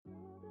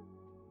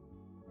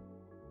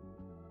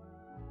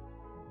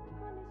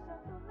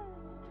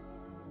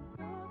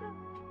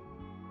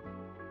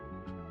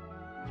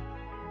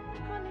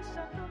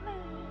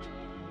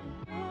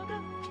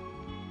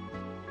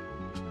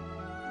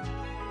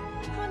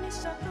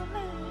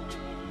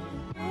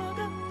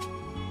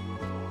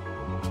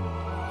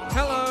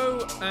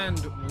Hello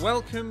and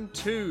welcome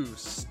to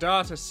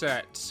Starter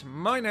Set.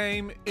 My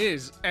name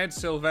is Ed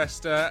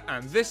Sylvester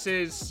and this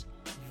is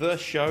the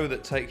show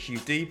that takes you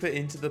deeper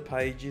into the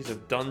pages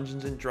of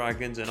Dungeons and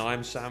Dragons, and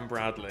I'm Sam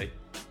Bradley.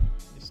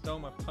 You stole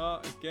my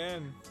part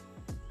again.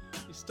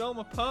 I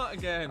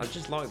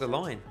just like the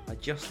line.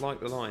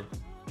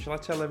 Shall I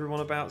tell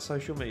everyone about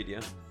social media?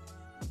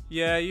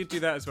 Yeah, you do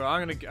that as well.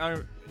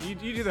 You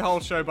do the whole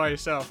show by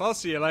yourself. I'll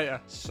see you later.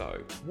 So,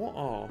 what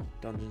are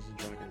Dungeons and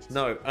Dragons?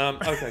 No,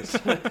 okay,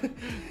 so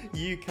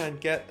you can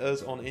get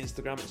us on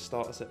Instagram at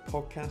Starter Set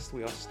Podcast.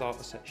 We are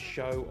Starter Set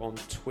Show on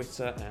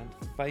Twitter and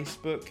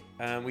Facebook.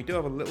 We do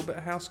have a little bit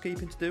of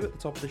housekeeping to do at the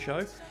top of the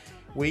show.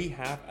 We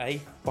have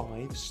a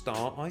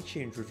 5-star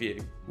iTunes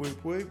review.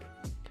 Whoop whoop.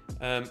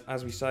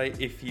 As we say,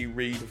 if you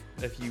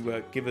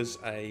give us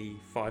a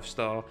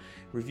 5-star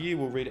review,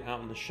 we'll read it out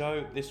on the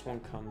show. This one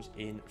comes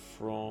in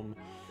from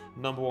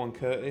number one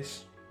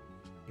Curtis.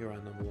 You're our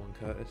number one,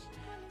 Curtis.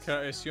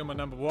 Curtis, you're my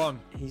number one.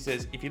 He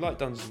says, if you like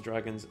Dungeons and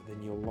Dragons,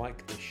 then you'll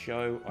like the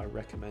show. I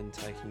recommend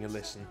taking a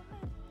listen.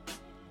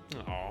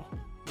 Aww.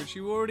 Which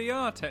you already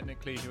are,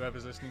 technically,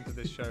 whoever's listening to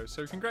this show.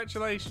 So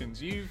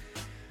congratulations, you've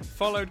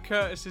followed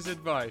Curtis's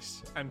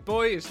advice, and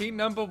boy is he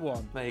number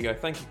one. There you go.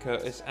 Thank you,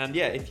 Curtis. And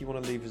yeah, if you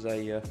want to leave us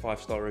a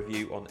 5-star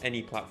review on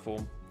any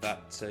platform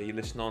that you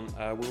listen on,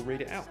 we'll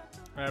read it out.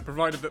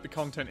 Provided that the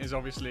content is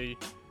obviously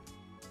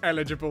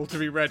eligible to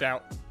be read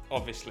out.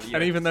 Obviously, yeah.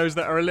 And even those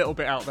that are a little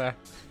bit out there.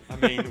 I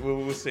mean,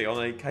 we'll see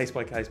on a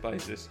case-by-case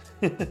basis.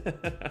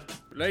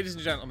 Ladies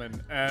and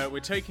gentlemen, we're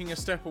taking a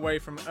step away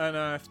from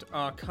Unearthed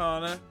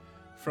Arcana,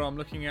 from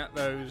looking at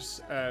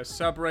those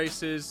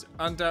sub-races.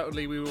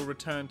 Undoubtedly, we will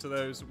return to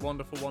those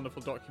wonderful,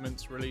 wonderful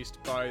documents released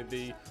by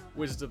the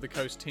Wizards of the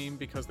Coast team,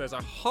 because there's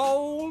a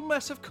whole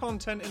mess of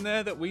content in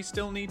there that we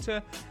still need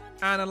to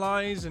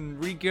analyse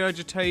and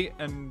regurgitate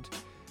and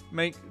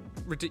make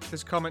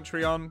ridiculous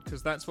commentary on,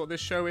 because that's what this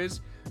show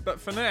is.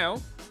 But for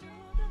now,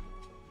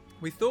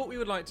 we thought we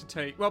would like to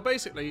take... Well,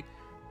 basically,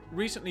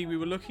 recently we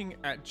were looking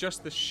at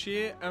just the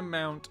sheer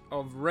amount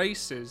of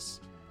races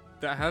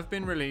that have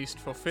been released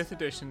for 5th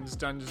edition's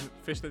Dungeons...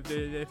 5th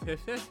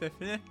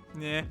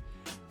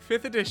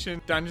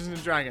edition Dungeons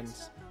and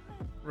Dragons.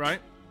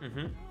 Right?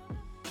 Mm-hmm.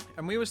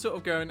 And we were sort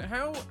of going,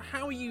 how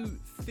are you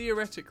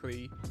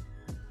theoretically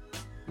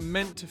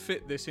meant to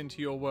fit this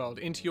into your world,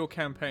 into your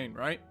campaign,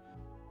 right?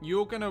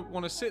 You're going to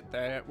want to sit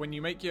there when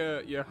you make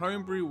your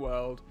homebrew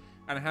world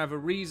and have a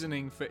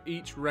reasoning for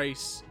each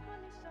race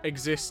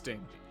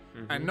existing.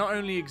 Mm-hmm. And not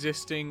only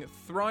existing,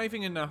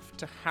 thriving enough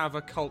to have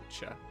a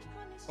culture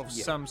of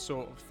some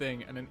sort of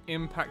thing and an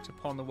impact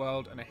upon the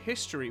world and a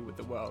history with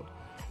the world,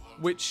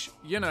 which,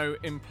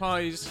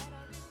 implies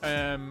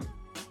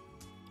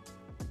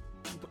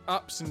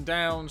ups and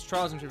downs,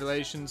 trials and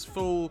tribulations,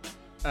 full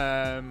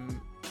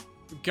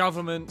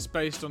governments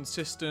based on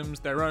systems,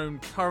 their own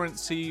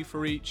currency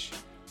for each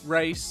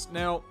race.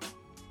 Now,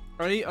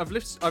 I've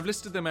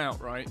listed them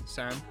out, right,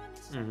 Sam?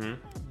 Mm-hmm.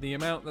 The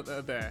amount that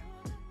are there.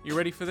 You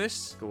ready for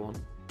this? Go on.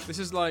 This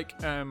is like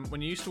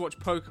when you used to watch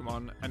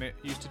Pokemon and it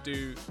used to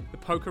do the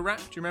Poke Rap.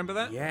 Do you remember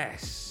that?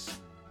 Yes.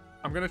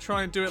 I'm going to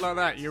try and do it like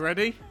that. You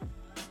ready?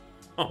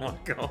 Oh my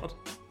god.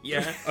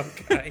 Yeah,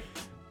 okay.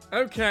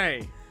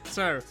 Okay.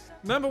 So,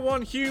 number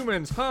 1,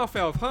 humans,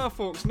 half-elf,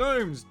 half-orcs,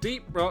 gnomes,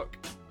 deep rock,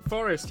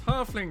 forest,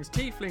 halflings,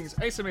 tieflings,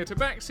 Aesir,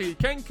 Tabaxi,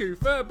 Kenku,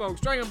 furbolgs,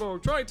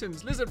 dragonborg,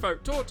 tritons,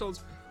 lizardfolk,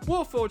 turtles,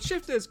 warforged,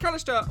 shifters,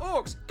 Kalashtar,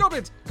 orcs,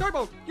 goblins,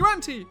 kobold,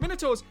 yuan-ti,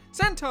 minotaurs,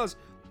 centaurs,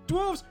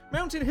 dwarves,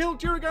 mountain hill,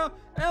 Duragar,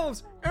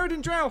 elves,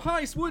 Eridan drow,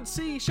 heist, wood,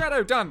 sea,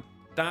 shadow. Done.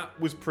 That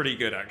was pretty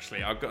good,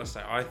 actually. I've got to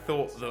say, I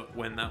thought that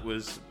when that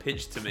was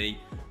pitched to me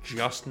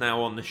just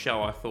now on the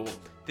show, I thought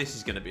this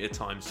is going to be a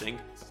time sink.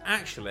 But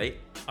actually,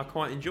 I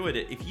quite enjoyed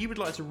it. If you would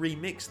like to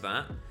remix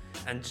that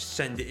and just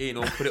send it in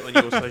or put it on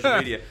your social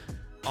media,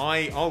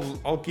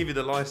 I'll give you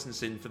the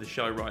licensing for the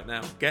show right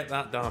now. Get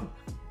that done.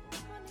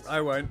 I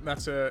won't.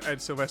 That's a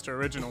Ed Sylvester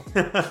original.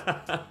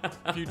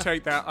 If you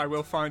take that, I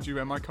will find you,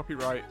 and my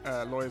copyright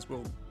lawyers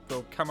will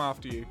come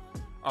after you.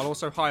 I'll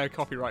also hire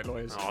copyright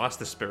lawyers. Oh, that's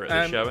the spirit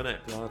of the show, isn't it?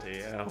 Bloody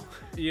hell.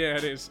 Yeah,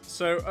 it is.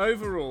 So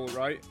overall,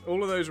 right,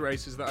 all of those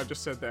races that I've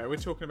just said there, we're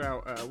talking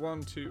about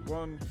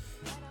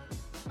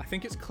I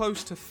think it's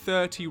close to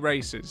 30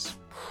 races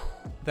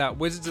that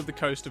Wizards of the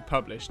Coast have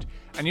published.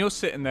 And you're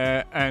sitting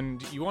there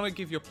and you want to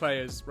give your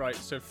players, right,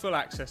 so full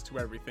access to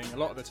everything a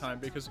lot of the time,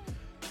 because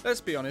let's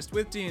be honest,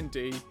 with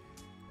D&D,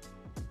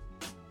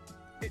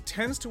 it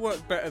tends to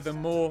work better the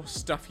more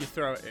stuff you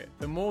throw at it.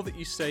 The more that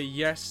you say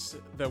yes,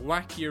 the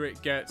wackier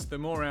it gets, the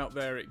more out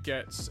there it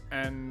gets.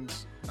 And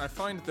I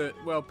find that,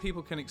 well,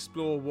 people can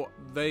explore what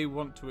they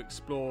want to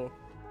explore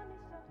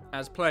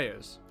as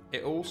players.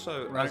 It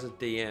also, right, as a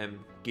DM,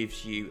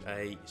 gives you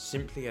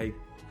simply a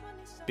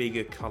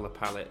bigger colour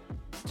palette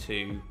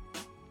to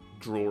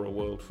draw a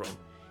world from.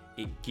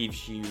 it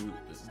gives you,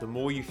 the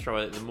more you throw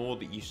at it, the more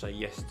that you say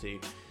yes to,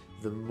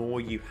 the more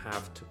you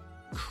have to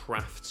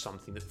craft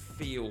something that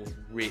feels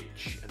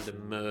rich and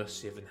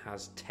immersive and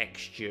has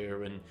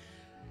texture and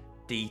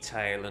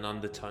detail and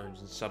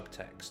undertones and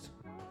subtext.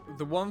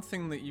 The one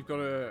thing that you've got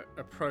to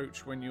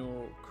approach when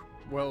you're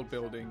world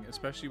building,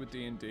 especially with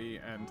D&D,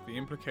 and the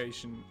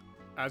implication,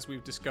 as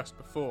we've discussed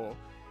before,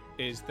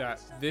 is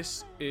that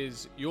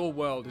your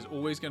world is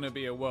always going to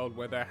be a world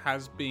where there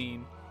has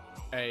been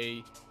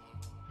a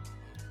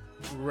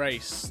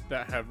race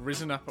that have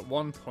risen up at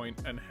one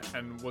point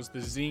and was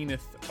the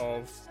zenith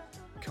of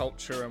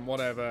culture and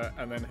whatever,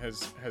 and then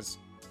has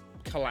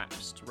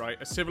collapsed, right?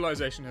 A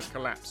civilization has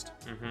collapsed.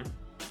 Mm-hmm.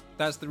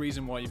 That's the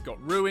reason why you've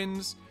got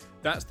ruins.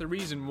 That's the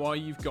reason why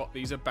you've got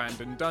these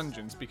abandoned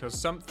dungeons, because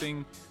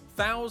something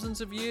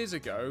thousands of years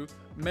ago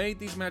made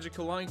these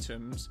magical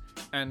items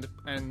and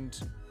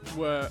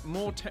were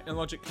more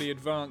technologically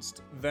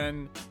advanced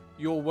than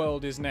your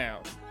world is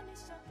now,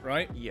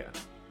 right? Yeah.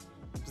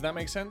 Does that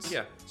make sense?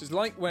 Yeah. So it's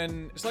like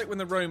when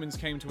the Romans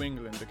came to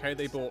England, okay?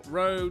 They bought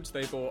roads,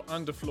 they bought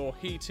underfloor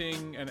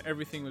heating, and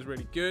everything was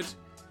really good.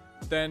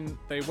 Then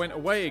they went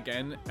away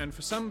again, and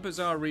for some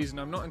bizarre reason,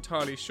 I'm not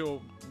entirely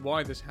sure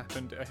why this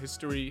happened. A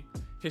history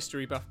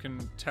buff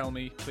can tell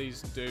me,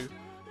 please do.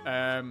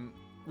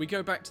 We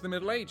go back to the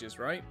Middle Ages,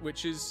 right?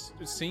 Which is,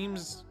 it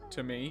seems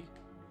to me,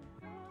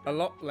 a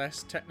lot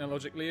less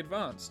technologically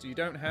advanced. You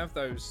don't have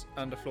those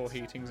underfloor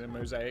heatings and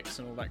mosaics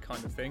and all that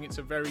kind of thing. It's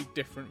a very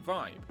different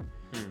vibe.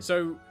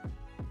 So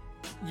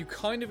you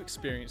kind of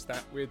experience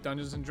that with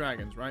Dungeons and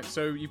Dragons, right?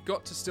 So you've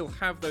got to still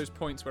have those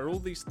points where all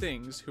these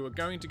things who are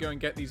going to go and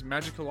get these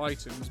magical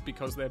items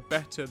because they're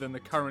better than the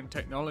current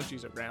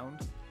technologies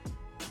around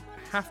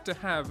have to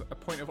have a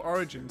point of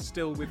origin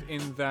still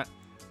within that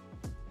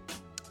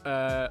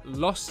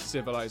lost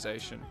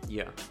civilization.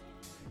 Yeah.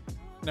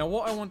 Now,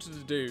 what I wanted to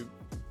do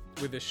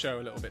with this show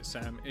a little bit,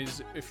 Sam,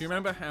 is if you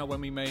remember how when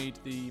we made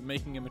the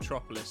Making a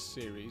Metropolis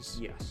series,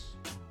 Yes.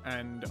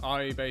 and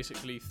I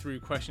basically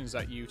threw questions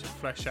at you to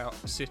flesh out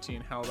the city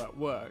and how that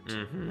worked,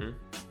 Mm-hmm.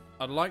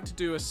 I'd like to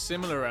do a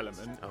similar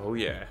element. Oh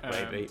yeah,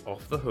 baby,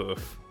 off the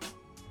hoof.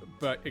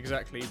 But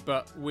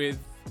with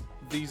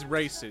these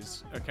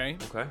races, okay?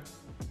 Okay.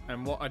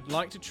 And what I'd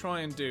like to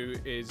try and do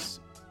is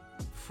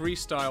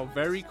freestyle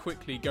very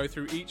quickly, go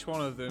through each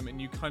one of them,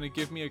 and you kind of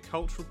give me a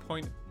cultural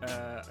point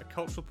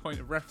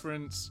of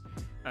reference,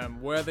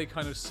 where they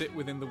kind of sit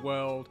within the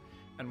world,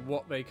 and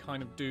what they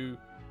kind of do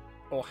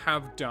or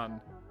have done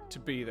to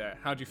be there.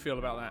 How do you feel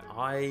about that?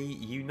 I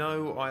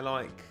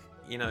like,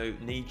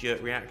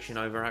 knee-jerk reaction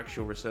over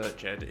actual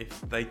research, Ed.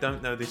 If they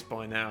don't know this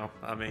by now,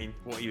 I mean,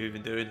 what are you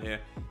even doing here?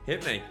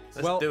 Hit me.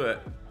 Let's do it.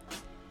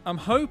 I'm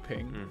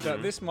hoping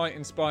that this might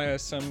inspire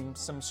some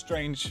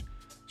strange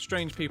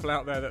people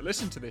out there that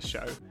listen to this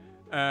show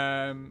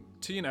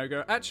to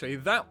go, actually,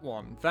 that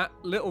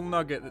little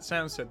nugget that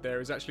Sam said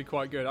there is actually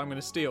quite good. I'm going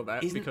to steal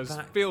that.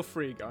 Feel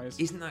free, guys.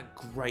 Isn't that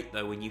great,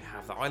 though, when you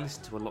have that? I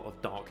listen to a lot of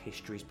Dark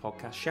Histories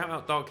podcasts. Shout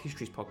out Dark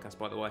Histories podcast,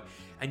 by the way.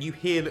 And you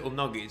hear little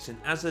nuggets, and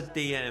as a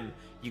DM,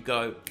 you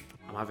go,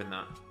 I'm having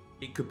that.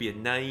 It could be a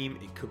name,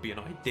 it could be an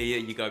idea.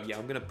 You go, yeah,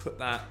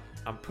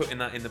 I'm putting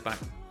that in the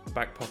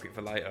back pocket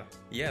for later.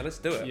 Yeah, let's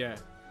do it. Yeah,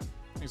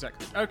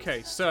 exactly.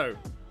 Okay, so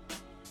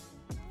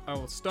I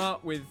will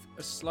start with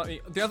a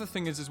slightly... The other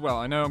thing is as well,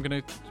 I know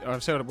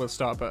I've said we'll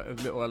start, but a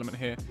little element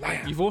here.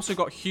 Liar. You've also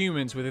got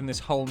humans within this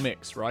whole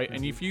mix, right?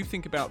 And if you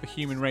think about the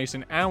human race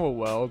in our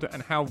world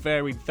and how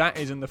varied that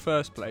is in the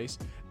first place,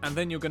 and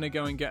then you're going to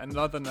go and get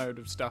another node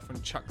of stuff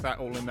and chuck that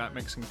all in that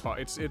mixing pot.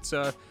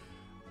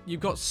 You've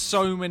got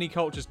so many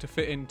cultures to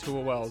fit into a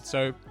world,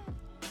 so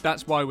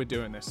that's why we're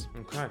doing this.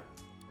 Okay.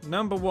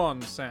 Number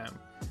 1, Sam.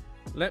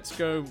 Let's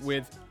go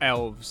with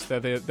elves. They're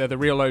the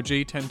real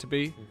OG, tend to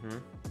be. Mm-hmm.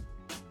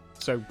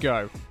 So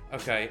go.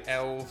 Okay,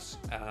 elves.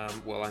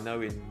 Well, I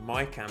know in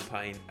my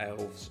campaign,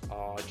 elves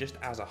are, just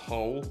as a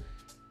whole,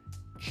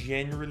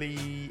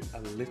 generally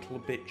a little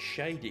bit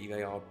shady.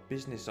 They are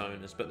business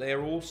owners, but they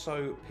are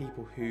also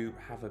people who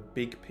have a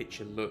big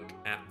picture look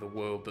at the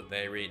world that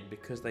they're in.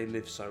 Because they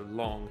live so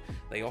long,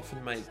 they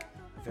often make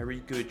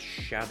very good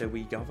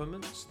shadowy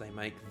governments. They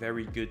make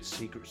very good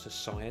secret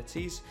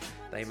societies.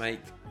 They make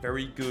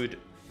very good,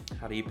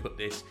 how do you put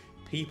this,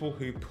 people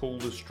who pull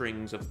the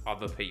strings of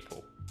other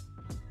people.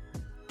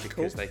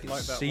 Because they can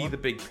see the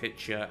big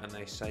picture and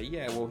they say,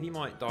 yeah, well, he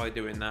might die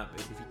doing that,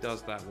 but if he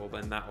does that, well,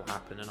 then that will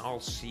happen, and I'll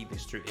see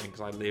this through him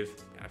because I live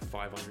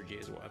 500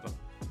 years or whatever.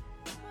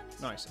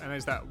 Nice. And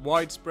is that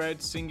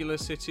widespread, singular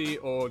city,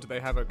 or do they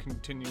have a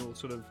continual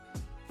sort of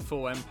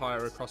full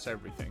empire across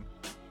everything?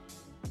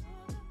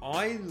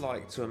 I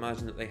like to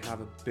imagine that they have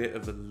a bit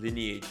of a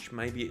lineage.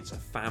 Maybe it's a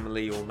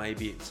family, or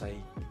maybe it's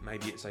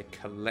a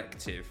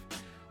collective.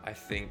 I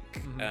think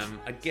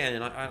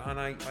again, and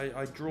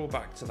I draw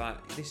back to that.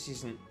 This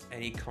isn't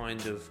any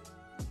kind of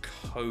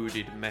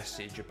coded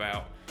message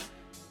about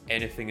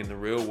anything in the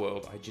real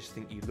world. I just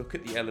think you look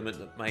at the element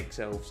that makes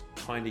elves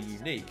kind of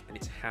unique, and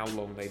it's how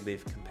long they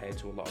live compared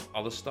to a lot of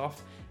other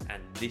stuff,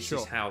 and this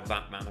is how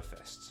that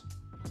manifests,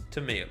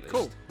 to me at least.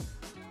 Cool.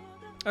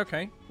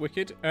 Okay,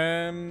 wicked.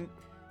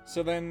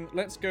 So then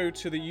let's go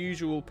to the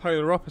usual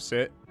polar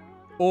opposite,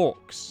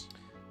 orcs.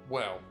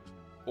 Well,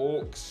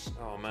 orcs.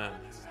 Oh man,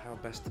 how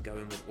best to go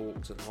in with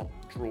orcs and not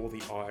draw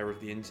the ire of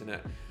the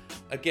internet.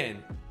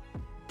 Again,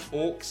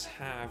 orcs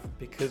have,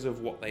 because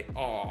of what they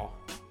are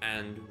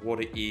and what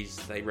it is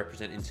they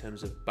represent in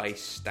terms of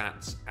base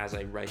stats as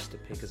a race to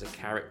pick as a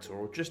character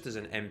or just as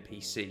an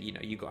NPC, you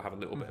know, you've got to have a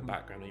little bit of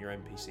background on your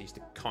NPCs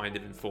to kind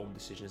of inform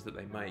decisions that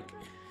they make.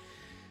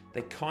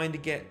 They kind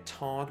of get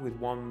tarred with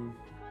one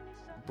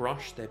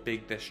brush. They're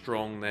big, they're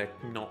strong, they're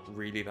not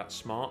really that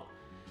smart.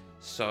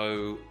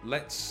 So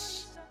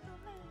let's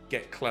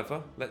get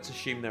clever. Let's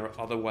assume there are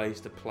other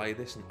ways to play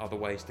this and other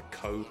ways to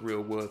code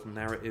real world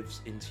narratives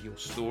into your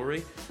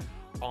story.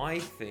 I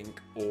think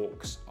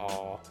orcs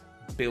are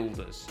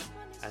builders,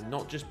 and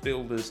not just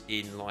builders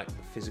in like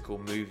the physical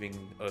moving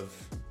of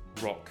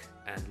rock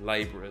and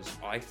labourers.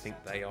 I think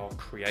they are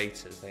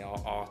creators, they are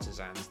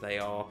artisans, they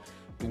are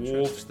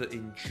dwarves that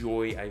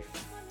enjoy a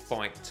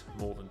fight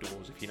more than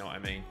dwarves, if you know what I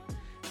mean.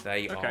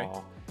 They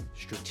are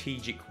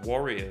strategic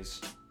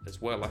warriors as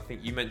well. I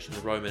think you mentioned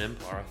the Roman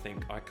Empire.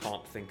 I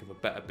can't think of a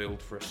better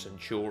build for a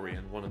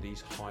centurion, one of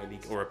these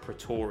or a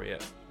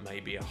praetorian,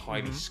 maybe a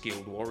highly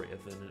skilled warrior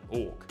than an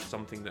orc.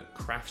 Something that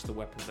crafts the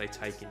weapons they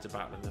take into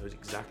battle and knows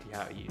exactly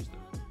how to use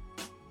them.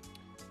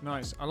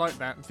 Nice, I like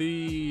that.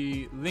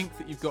 The link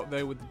that you've got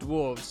there with the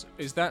dwarves,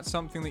 is that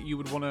something that you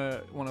would want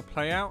to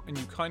play out, and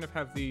you kind of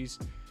have these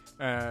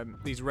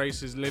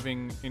races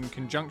living in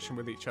conjunction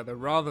with each other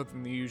rather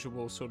than the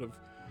usual sort of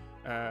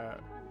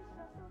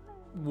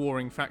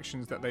warring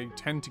factions that they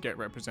tend to get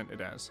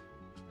represented as?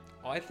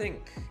 I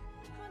think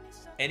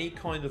any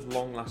kind of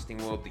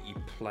long-lasting world that you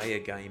play a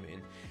game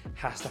in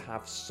has to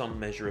have some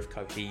measure of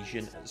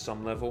cohesion at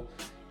some level.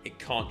 It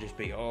can't just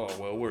be, oh,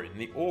 well, we're in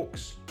the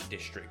Orcs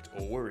district,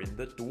 or we're in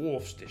the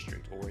Dwarfs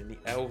district, or we're in the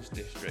Elves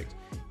district.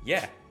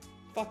 Yeah,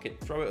 fuck it,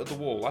 throw it at the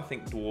wall. I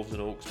think Dwarves and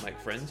Orcs make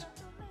friends.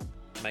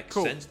 Makes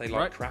sense. They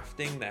like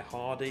crafting, they're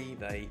hardy,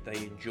 they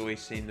enjoy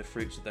seeing the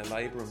fruits of their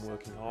labour and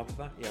working hard for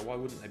that. Yeah, why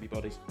wouldn't they be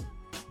buddies?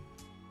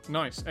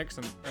 Nice,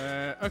 excellent.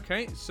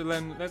 Okay, so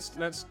then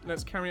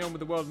let's carry on with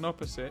the world and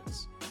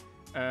opposites.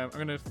 I'm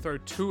going to throw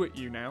two at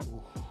you now.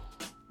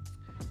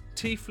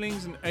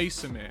 Tieflings and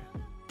Aesir.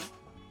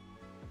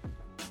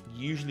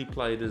 Usually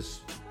played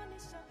as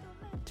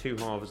two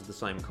halves of the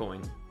same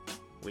coin,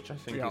 which I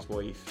think is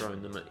why you've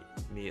thrown them at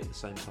me at the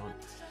same time.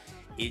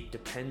 It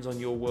depends on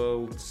your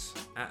world's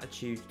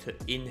attitude to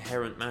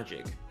inherent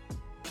magic.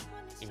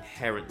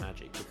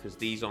 Because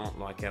these aren't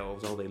like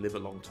elves, they live a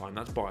long time.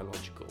 That's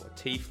biological. A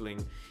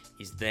tiefling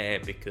is there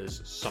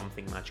because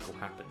something magical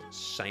happened,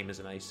 same as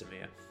an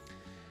Aesir.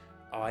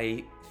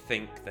 I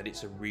think that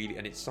it's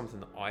it's something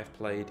that I've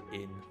played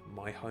in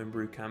my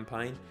homebrew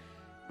campaign.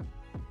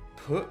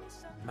 Put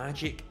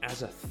magic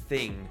as a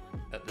thing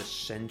at the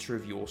center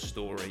of your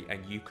story,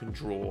 and you can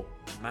draw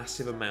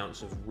massive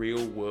amounts of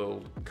real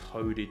world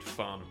coded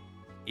fun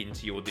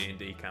into your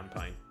D&D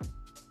campaign.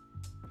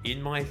 In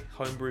my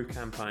homebrew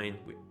campaign,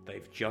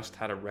 they've just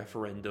had a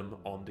referendum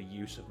on the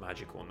use of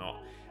magic or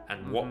not,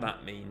 and what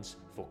that means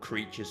for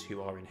creatures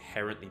who are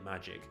inherently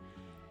magic.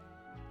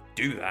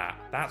 Do that.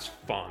 That's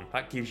fun.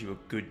 That gives you a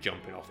good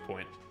jumping off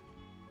point.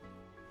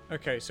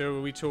 Okay, so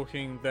are we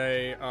talking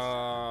they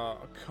are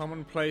a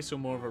commonplace or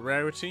more of a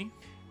rarity?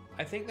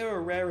 I think they're a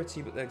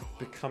rarity, but they're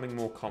becoming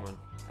more common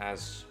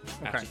as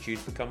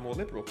attitudes become more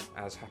liberal,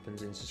 as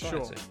happens in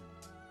society.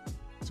 Sure.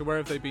 So where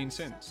have they been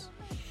since?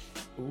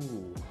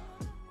 Ooh,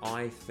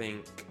 I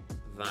think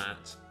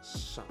that...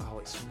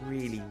 it's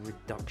really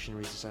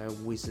reductionary to say a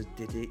wizard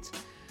did it.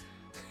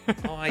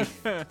 I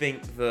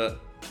think that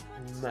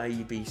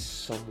maybe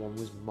someone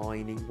was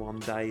mining one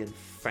day and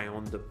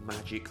found a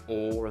magic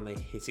ore, and they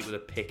hit it with a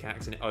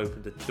pickaxe and it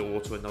opened a door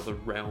to another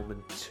realm,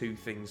 and two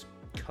things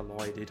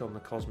collided on the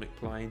cosmic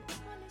plane,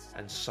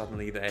 and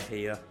suddenly they're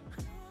here.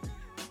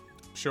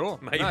 Sure.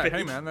 Maybe. No,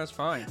 hey man, that's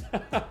fine.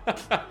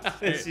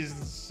 This is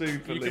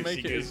super. You can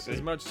make it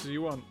as much as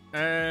you want.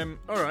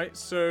 All right,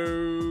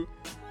 so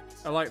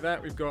I like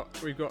that. We've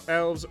got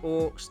elves,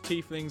 orcs,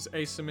 tieflings,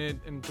 Aesir,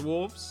 and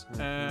dwarves.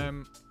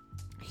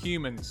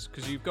 Humans,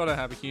 because you've got to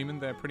have a human.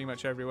 They're pretty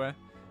much everywhere,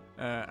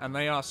 and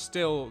they are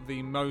still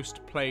the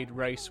most played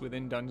race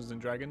within Dungeons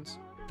and Dragons.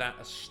 That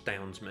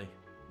astounds me,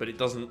 but it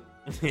doesn't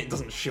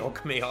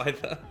shock me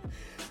either.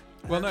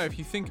 Well, no, if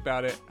you think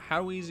about it,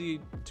 how easy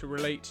to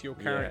relate to your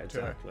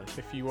character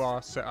if you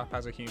are set up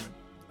as a human.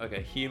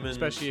 Okay, humans.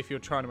 Especially if you're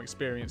trying to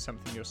experience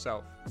something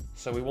yourself.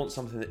 So we want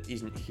something that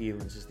isn't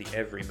humans as the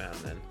everyman,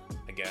 then,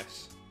 I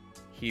guess.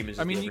 Humans.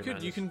 I mean, you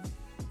can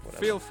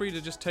feel free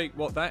to just take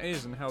what that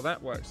is and how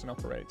that works and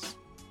operates.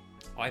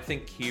 I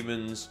think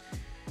humans,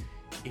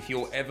 if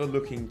you're ever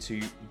looking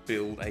to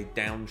build a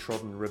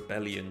downtrodden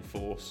rebellion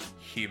force,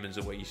 humans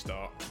are where you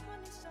start.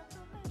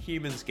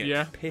 Humans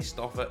get pissed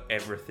off at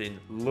everything.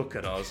 Look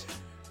at us.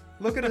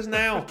 Look at us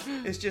now.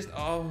 It's just,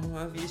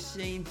 have you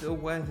seen the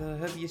weather?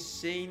 Have you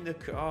seen the...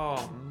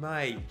 Oh,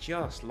 mate,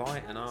 just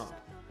lighten up.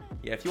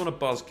 Yeah, if you want a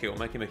buzzkill,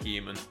 make him a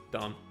human.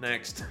 Done.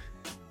 Next.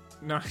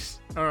 Nice.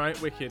 All right,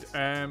 wicked.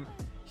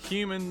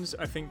 Humans,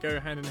 I think, go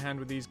hand in hand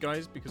with these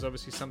guys because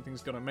obviously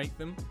something's got to make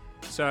them.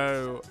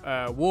 So,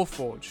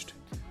 Warforged.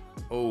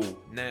 Oh,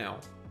 now,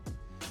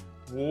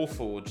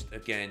 Warforged,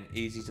 again,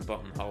 easy to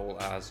buttonhole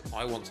as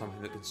I want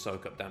something that can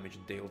soak up damage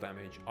and deal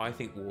damage. I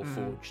think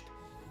Warforged.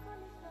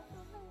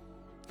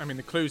 I mean,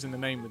 the clue's in the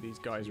name with these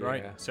guys,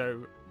 right? Yeah.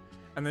 So,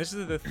 and this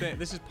is the thing.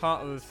 This is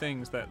part of the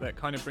things that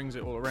kind of brings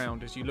it all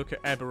around. Is you look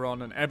at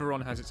Eberron, and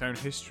Eberron has its own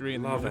history,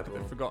 and then you look at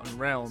the Forgotten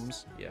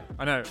Realms. Yeah,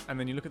 I know. And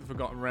then you look at the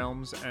Forgotten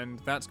Realms, and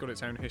that's got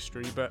its own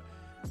history. But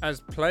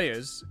as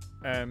players,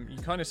 you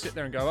kind of sit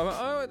there and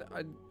go,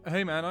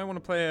 "Hey man, I want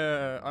to play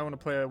a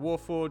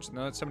Warforged," and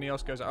then somebody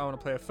else goes, "I want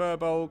to play a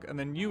Furbolg," and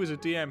then you as a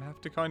DM have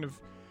to kind of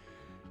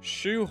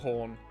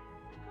shoehorn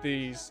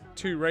these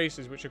two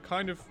races, which are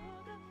kind of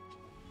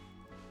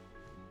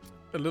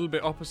a little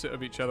bit opposite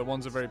of each other.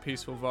 One's a very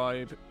peaceful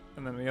vibe,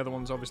 and then the other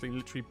one's obviously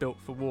literally built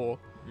for war.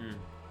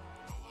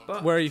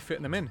 But where are you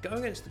fitting them in? Go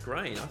against the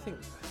grain. I think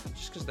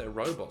just because they're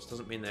robots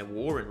doesn't mean they're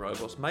warring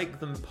robots. Make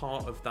them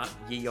part of that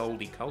ye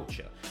olde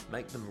culture.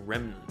 Make them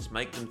remnants.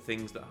 Make them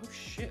things that, oh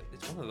shit,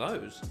 it's one of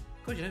those.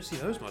 God, you don't see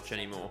those much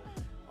anymore.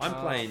 I'm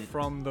playing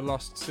from the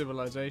Lost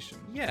Civilization.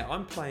 Yeah,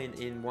 I'm playing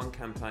in one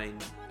campaign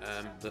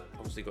that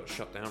obviously got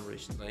shut down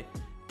recently.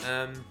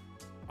 I'm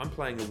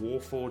playing a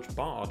Warforged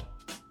Bard.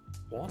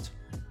 What?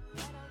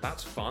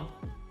 That's fun.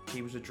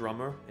 He was a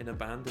drummer in a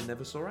band and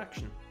never saw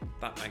action.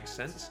 That makes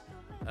sense.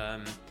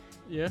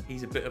 Yeah.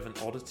 He's a bit of an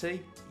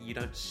oddity. You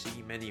don't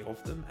see many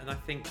of them, and I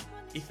think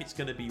if it's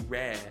going to be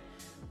rare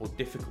or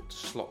difficult to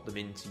slot them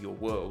into your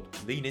world,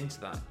 lean into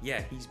that.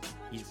 Yeah, he's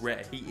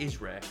rare. He is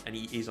rare, and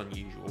he is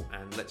unusual,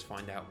 and let's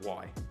find out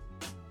why.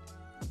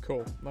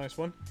 Cool, nice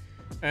one.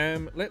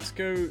 Let's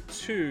go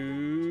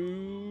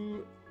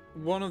to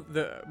one of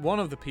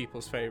the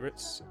people's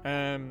favourites,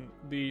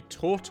 the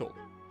Tortle.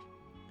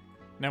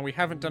 Now, we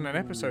haven't done an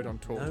episode on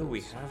Tortles. No,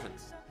 we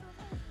haven't.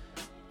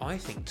 I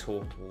think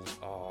Tortles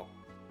are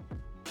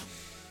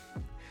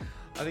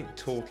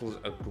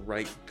a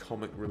great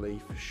comic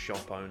relief for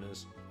shop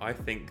owners. I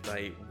think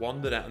they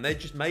wandered out,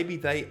 and maybe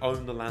they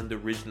own the land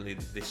originally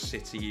that this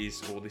city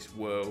is, or this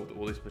world,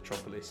 or this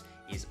metropolis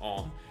is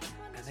on,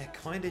 and they're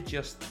kind of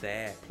just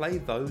there. Play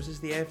those as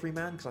the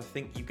everyman, because I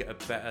think you get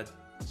a better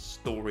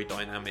story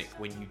dynamic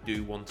when you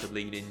do want to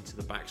lean into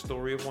the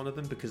backstory of one of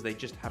them, because they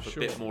just have a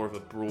bit more of a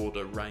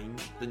broader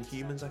range than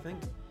humans, I think.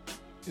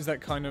 Is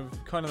that kind of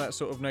that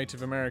sort of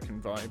Native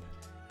American vibe,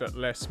 but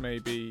less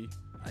maybe?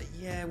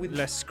 With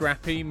less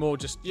scrappy, more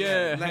just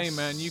hey less,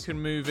 man, you can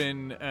move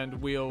in and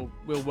we'll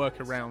work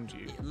around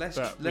you.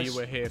 We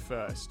were here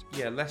first.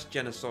 Yeah, less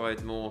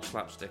genocide, more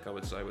slapstick, I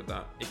would say, with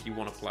that, if you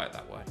want to play it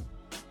that way.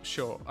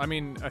 Sure. I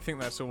mean, I think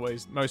that's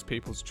always most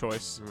people's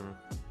choice.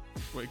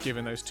 We're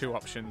given those two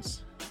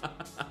options.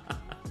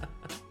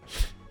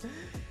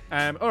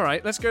 All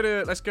right, let's go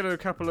to a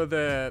couple of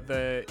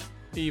the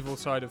evil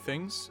side of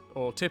things,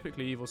 or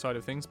typically evil side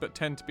of things, but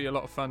tend to be a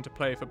lot of fun to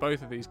play for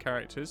both of these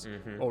characters,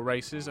 or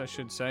races, I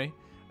should say.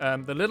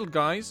 The little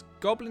guys,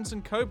 goblins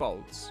and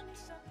kobolds.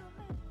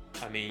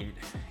 I mean,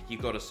 you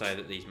got to say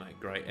that these make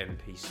great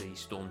NPC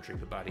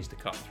stormtrooper baddies to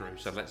cut through,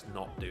 so let's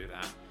not do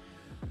that.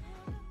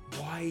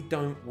 Why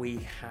don't we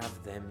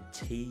have them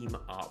team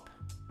up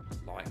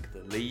like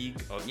the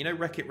League of... You know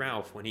Wreck-It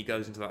Ralph, when he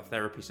goes into that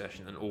therapy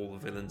session and all the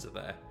villains are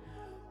there?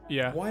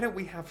 Yeah. Why don't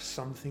we have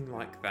something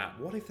like that?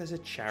 What if there's a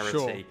charity?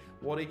 Sure.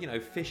 What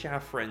if, fish our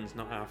friends,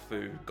 not our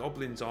food.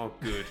 Goblins are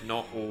good,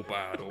 not all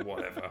bad, or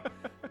whatever.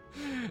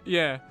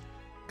 Yeah.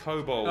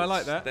 Kobolds. I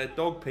like that. They're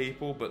dog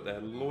people, but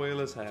they're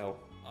loyal as hell.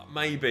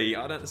 Maybe.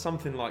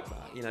 Something like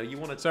that. You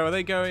want to... So are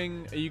you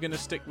going to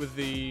stick with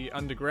the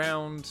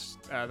underground,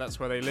 that's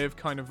where they live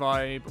kind of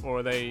vibe,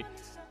 or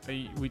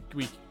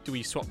do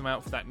we swap them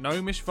out for that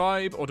gnomish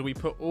vibe, or do we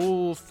put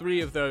all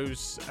three of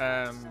those...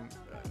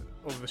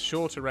 of the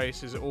shorter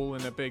races all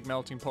in a big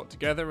melting pot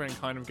together and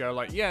kind of go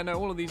like,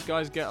 all of these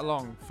guys get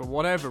along for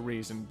whatever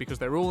reason because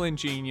they're all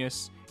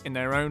ingenious in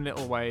their own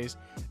little ways.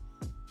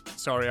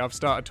 Sorry, I've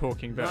started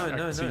talking, but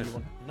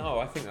No,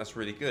 I think that's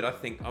really good. I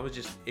think I was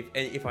just,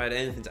 if I had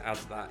anything to add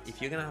to that,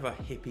 if you're going to have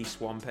a hippie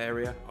swamp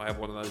area, I have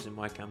one of those in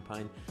my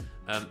campaign.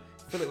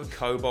 Fill it with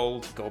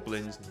kobolds,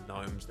 goblins,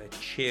 gnomes. They're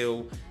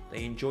chill.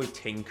 They enjoy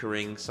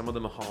tinkering. Some of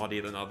them are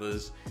hardier than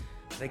others.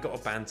 They got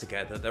a band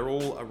together. They're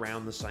all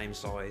around the same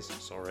size.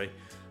 Sorry.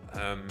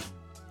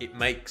 It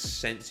makes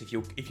sense if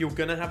you're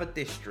gonna have a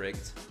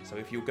district. So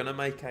if you're gonna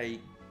make a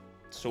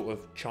sort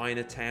of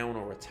Chinatown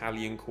or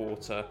Italian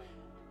quarter,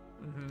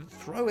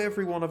 throw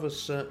everyone of a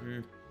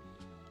certain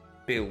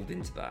build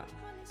into that,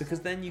 because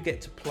then you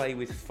get to play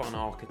with fun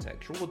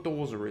architecture. All the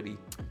doors are really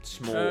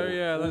small. Oh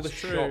yeah, all that's the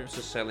true. shops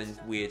are selling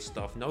weird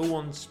stuff. No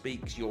one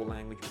speaks your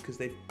language because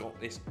they've got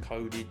this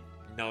coded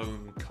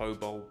gnome,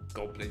 kobold,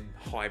 goblin,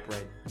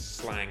 hybrid,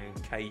 slang,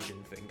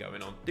 Cajun thing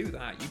going on. Do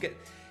that. You get,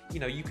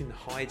 you can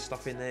hide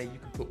stuff in there. You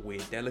can put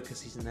weird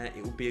delicacies in there.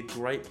 It will be a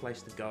great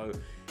place to go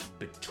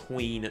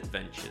between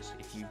adventures.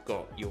 If you've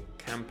got your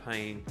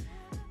campaign,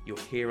 your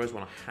heroes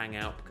want to hang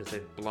out because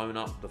they've blown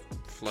up the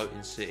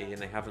floating city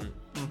and they haven't,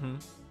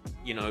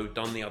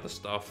 done the other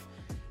stuff.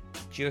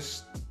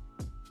 Just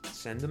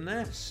Send them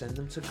there. Send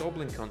them to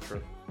Goblin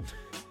Country.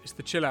 It's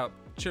the chill out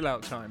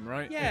time,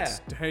 right? Yeah. It's,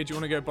 hey, do you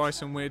want to go buy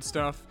some weird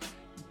stuff?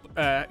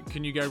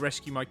 Can you go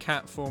rescue my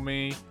cat for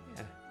me?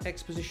 Yeah.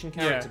 Exposition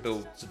character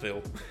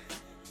buildsville.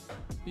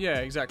 Yeah,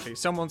 exactly.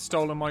 Someone's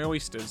stolen my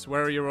oysters.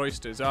 Where are your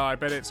oysters? I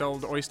bet it's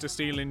old oyster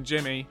stealing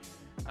Jimmy.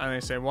 And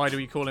they say, why do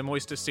we call him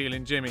oyster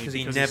stealing Jimmy? Because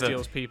he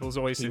steals people's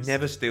oysters. He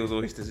never steals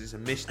oysters. It's a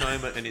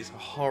misnomer and it's a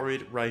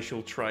horrid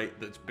racial trait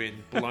that's been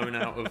blown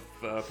out of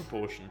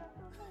proportion.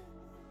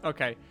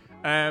 Okay.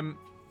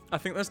 I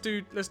think let's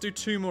do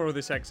 2 more of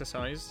this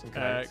exercise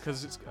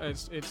because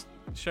it's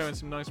showing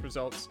some nice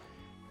results.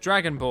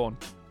 Dragonborn.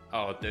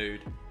 Oh,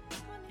 dude.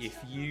 If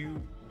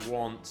you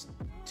want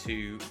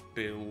to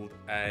build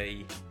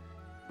I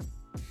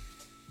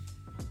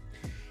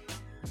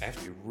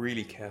have to be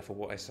really careful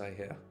what I say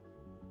here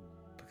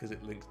because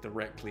it links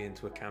directly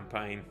into a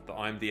campaign that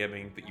I'm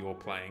DMing that you're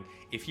playing.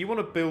 If you want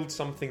to build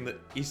something that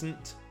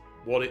isn't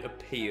what it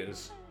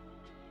appears,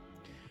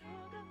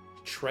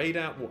 trade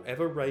out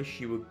whatever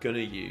race you were going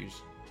to use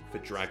for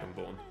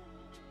Dragonborn.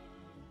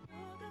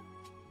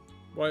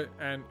 Why,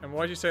 and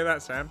why do you say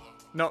that, Sam?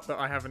 Not that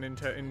I have an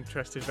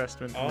interest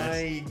investment in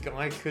this.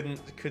 I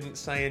couldn't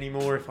say any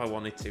more if I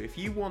wanted to. If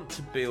you want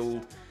to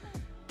build...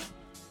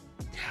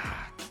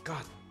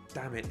 God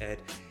damn it, Ed.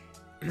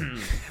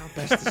 How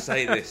best to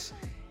say this?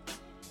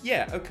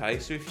 Yeah, okay,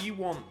 so if you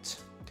want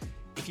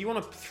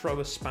to throw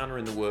a spanner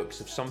in the works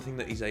of something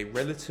that is a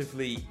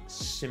relatively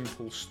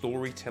simple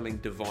storytelling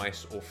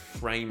device or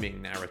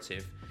framing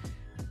narrative,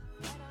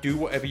 do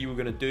whatever you were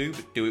going to do,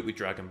 but do it with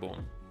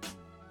Dragonborn.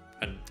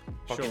 And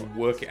fucking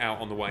work it out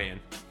on the way in.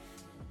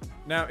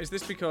 Now, is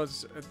this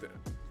because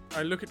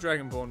I look at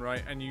Dragonborn,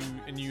 right, and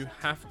you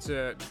have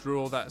to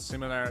draw that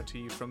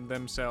similarity from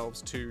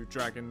themselves to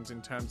dragons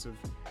in terms of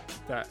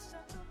that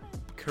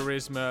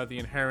charisma, the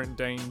inherent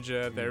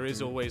danger. There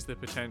is always the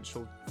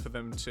potential for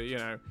them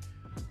to,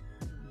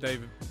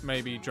 they've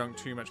maybe drunk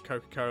too much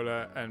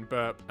Coca-Cola and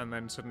burp, and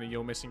then suddenly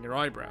you're missing your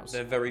eyebrows.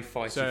 They're very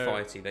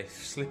fighty. They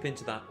slip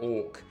into that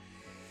orc.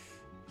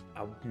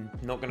 I'm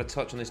not going to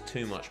touch on this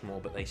too much more,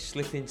 but they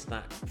slip into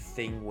that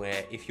thing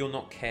where if you're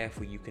not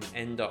careful, you can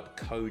end up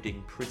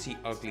coding pretty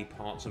ugly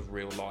parts of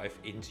real life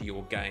into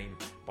your game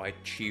by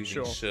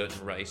choosing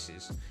certain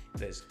races.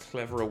 There's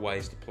cleverer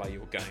ways to play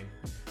your game,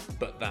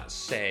 but that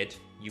said,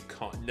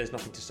 there's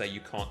nothing to say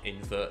you can't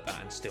invert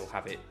that and still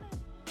have it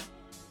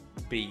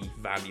be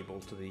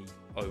valuable to the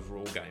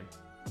overall game.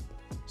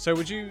 So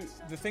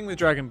the thing with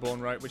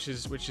Dragonborn, right, which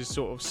is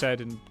sort of said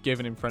and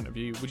given in front of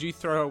you, would you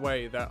throw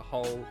away that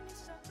whole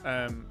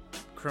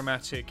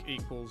chromatic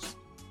equals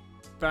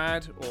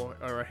bad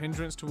or a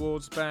hindrance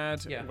towards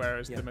bad,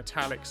 whereas the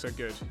metallics are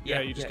good?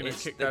 You're just going to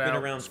kick that out.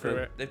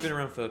 They've been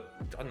around for,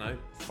 I don't know,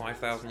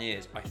 5,000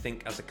 years. I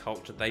think as a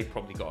culture they've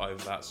probably got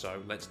over that, so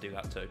let's do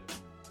that too.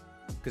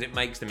 Because it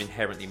makes them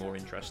inherently more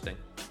interesting.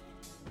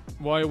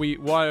 Why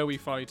are we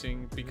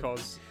fighting?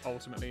 Because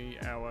ultimately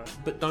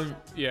But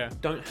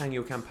don't hang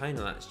your campaign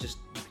on that. It's just,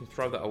 you can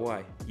throw that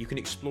away. You can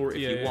explore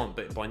it if you want,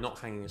 but by not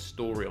hanging a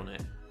story on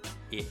it,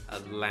 it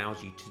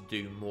allows you to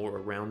do more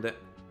around it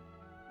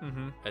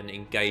and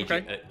engage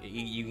it.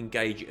 You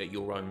engage it at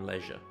your own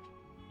leisure.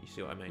 You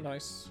see what I mean?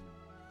 Nice.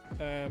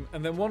 And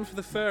then one for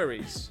the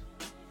furries.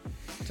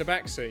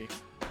 Tabaxi.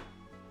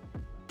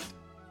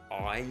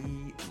 I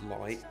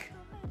like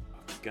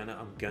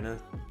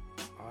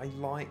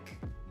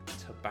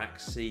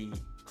Tabaxi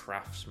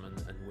craftsmen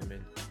and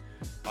women.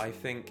 I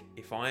think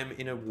if I'm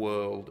in a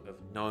world of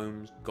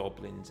gnomes,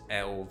 goblins,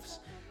 elves,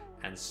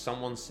 and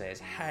someone says,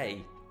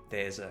 hey,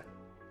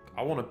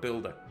 I want to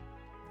build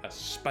a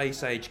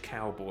space age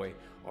cowboy,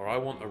 or I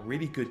want a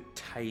really good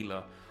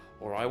tailor,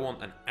 or I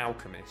want an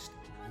alchemist,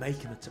 make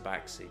them a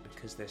Tabaxi,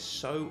 because they're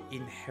so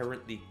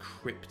inherently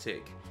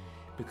cryptic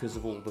because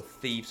of all the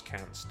thieves'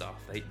 cant stuff.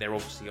 They're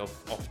obviously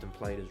often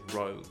played as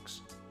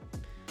rogues.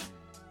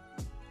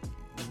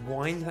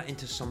 Wind that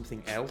into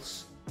something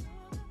else.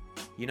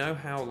 You know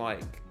how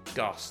like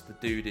Gus, the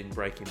dude in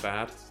Breaking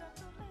Bad,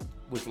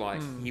 was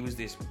like, he was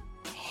this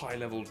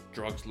high-level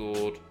drugs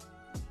lord,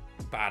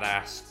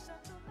 badass,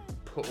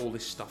 put all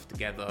this stuff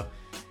together,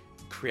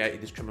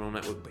 created this criminal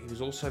network, but he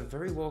was also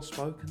very well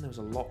spoken. There was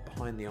a lot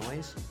behind the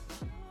eyes.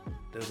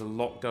 There was a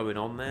lot going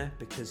on there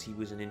because he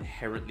was an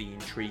inherently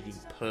intriguing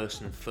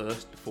person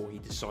first before he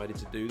decided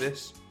to do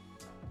this.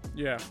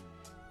 Yeah.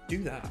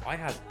 Do that. I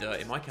had,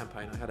 in my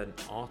campaign, I had an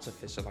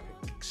artificer, like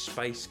a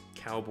space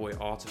cowboy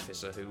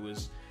artificer who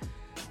was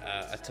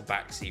a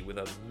Tabaxi with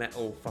a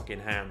metal fucking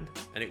hand,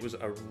 and it was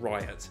a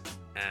riot,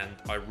 and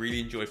I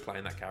really enjoyed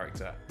playing that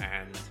character,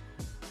 and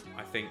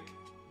I think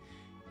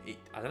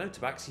I don't know,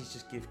 Tabaxis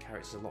just give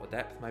characters a lot of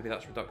depth. Maybe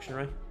that's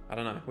reductionary. I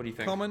don't know. What do you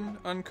think? Common,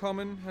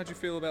 uncommon? How do you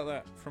feel about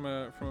that from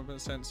a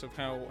sense of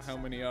how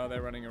many are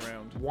there running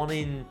around? 1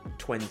 in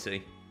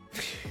 20.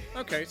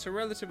 Okay, so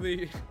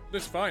relatively,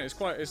 that's fine.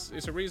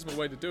 It's a reasonable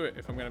way to do it.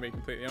 If I'm going to be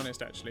completely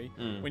honest, actually,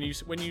 when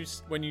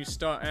you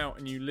start out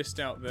and you list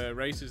out the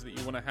races that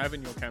you want to have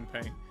in your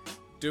campaign,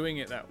 doing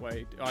it that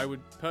way,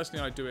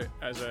 I'd do it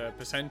as a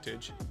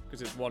percentage,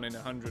 because it's 1 in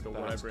 100 or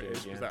That's whatever it good,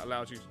 is, because yeah. that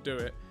allows you to do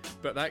it.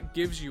 But that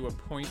gives you a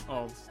point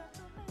of,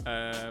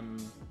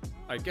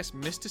 I guess,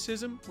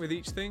 mysticism with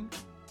each thing.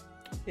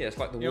 Yeah, it's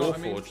like the You know what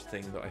I mean? Warforged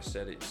thing that I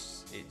said.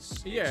 It's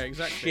Yeah,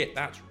 exactly. Shit,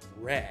 that's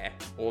rare,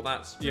 or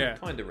that's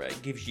kind of rare.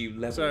 It gives you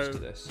levels to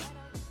this.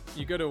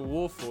 You go to a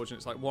Warforged and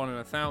it's like 1 in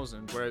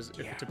 1,000, whereas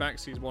if Yeah. a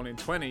Tabaxi is 1 in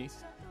 20,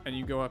 and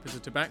you go up as a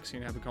Tabaxi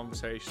and have a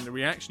conversation, the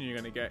reaction you're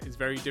going to get is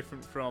very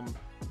different from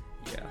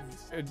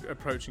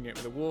approaching it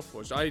with a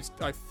Warforged.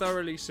 I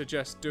thoroughly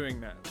suggest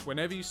doing that.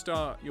 Whenever you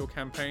start your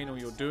campaign or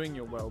you're doing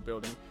your world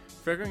building,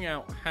 figuring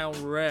out how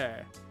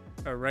rare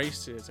a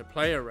race is, a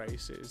player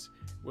race is,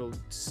 will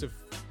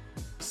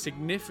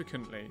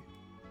significantly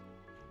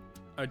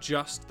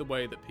adjust the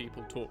way that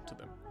people talk to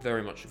them.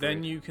 Very much agree.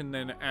 Then you can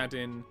then add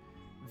in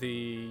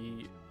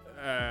the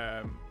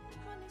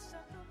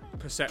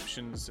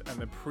perceptions and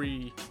the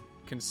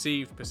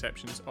preconceived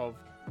perceptions of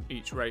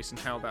each race and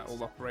how that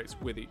all operates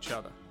with each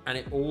other. And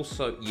it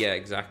also,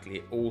 exactly.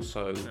 It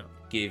also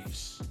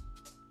gives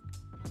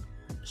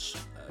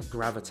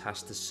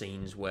gravitas to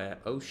scenes where,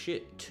 oh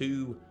shit,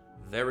 two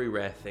very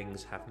rare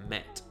things have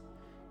met.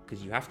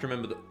 Because you have to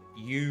remember that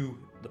you,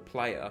 the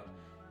player,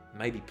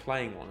 may be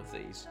playing one of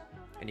these.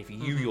 And if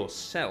you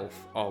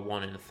yourself are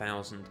 1 in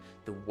 1,000,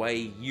 the way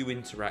you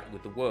interact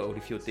with the world,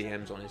 if your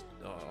DM's on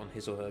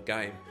his or her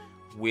game,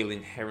 will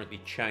inherently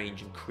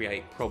change and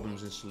create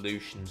problems and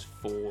solutions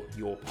for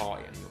your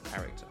party and your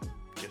character.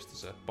 Just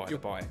as a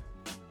by-the-by.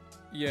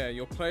 Yeah,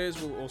 your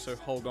players will also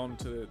hold on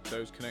to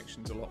those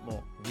connections a lot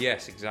more.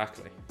 Yes,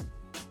 exactly.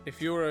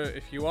 If you are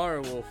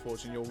a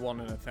Warforged and you're 1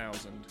 in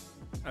 1,000,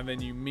 and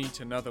then you meet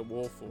another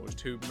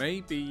Warforged who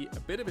may be a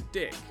bit of a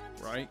dick,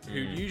 right? Who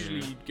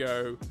usually you'd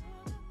go,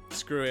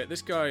 screw it,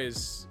 this guy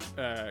is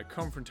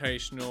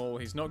confrontational,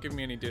 he's not giving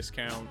me any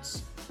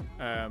discounts,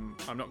 I'm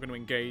not going to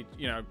engage,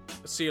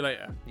 see you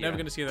later. Never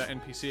going to see that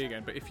NPC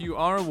again. But if you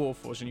are a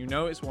Warforged and you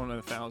know it's 1 in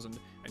 1,000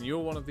 and you're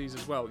one of these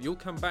as well, you'll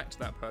come back to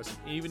that person,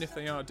 even if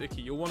they are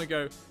dicky. You'll want to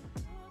go,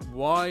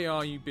 why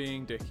are you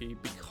being dicky?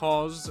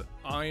 Because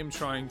I am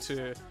trying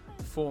to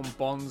form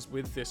bonds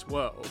with this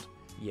world.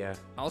 Yeah.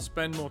 I'll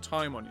spend more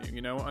time on you,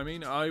 you know what I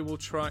mean? I will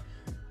try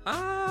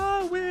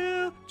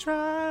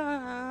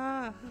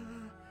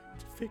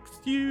to fix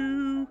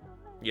you.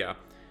 Yeah.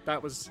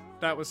 That was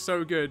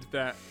so good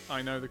that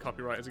I know the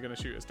copywriters are going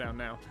to shoot us down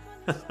now.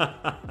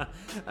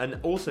 And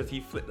also, if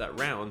you flip that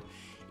round,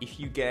 if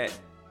you get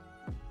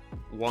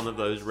one of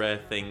those rare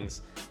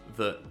things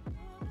that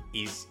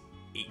is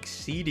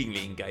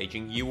exceedingly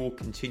engaging, you will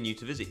continue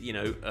to visit.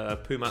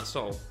 Pumat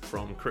Sol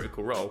from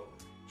Critical Role.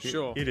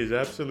 Sure. It is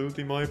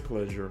absolutely my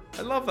pleasure.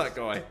 I love that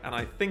guy, and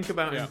I think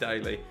about him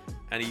daily.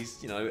 And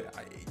he's,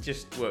 it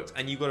just works.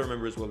 And you've got to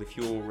remember as well, if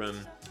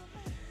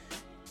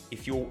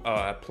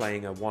you're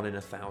playing a 1 in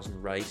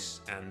 1,000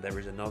 race and there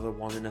is another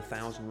 1 in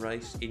 1,000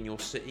 race in your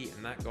city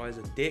and that guy's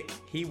a dick,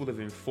 he will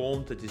have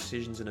informed the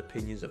decisions and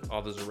opinions of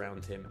others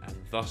around him, and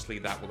thusly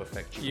that will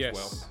affect you as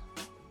well.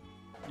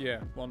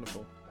 Yeah,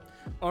 wonderful.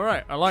 All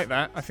right, I like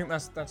that. I think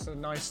that's a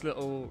nice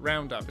little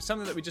roundup. It's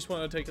something that we just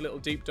want to take a little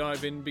deep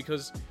dive in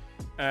because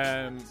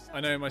I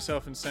know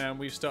myself and Sam,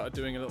 we've started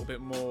doing a little bit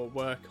more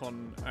work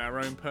on our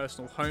own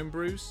personal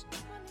homebrews.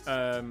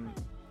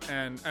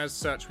 And as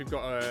such, we've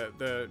got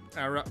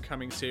our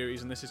upcoming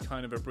series, and this is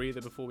kind of a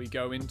breather before we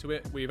go into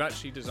it. We've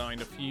actually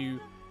designed a few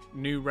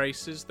new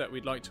races that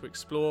we'd like to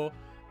explore,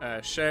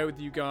 share with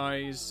you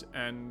guys,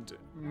 and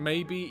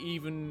maybe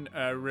even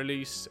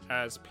release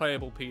as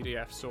playable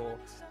PDFs or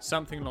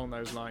something along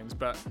those lines.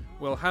 But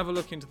we'll have a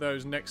look into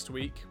those next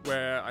week,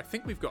 where I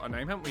think we've got a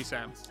name, haven't we,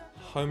 Sam?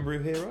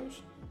 Homebrew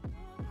Heroes?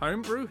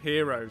 Homebrew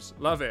Heroes.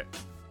 Love it.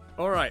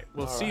 All right,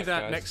 we'll see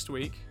that guys. next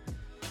week.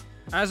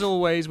 As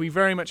always, we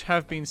very much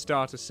have been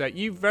Starter Set.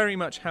 You very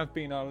much have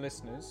been our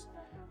listeners.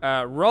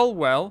 Roll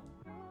well.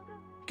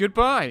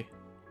 Goodbye.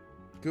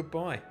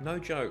 Goodbye. No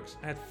jokes.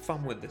 I had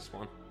fun with this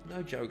one.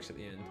 No jokes at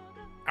the end.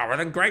 Other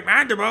than great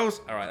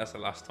mandibles. All right, that's the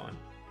last time.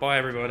 Bye,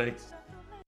 everybody.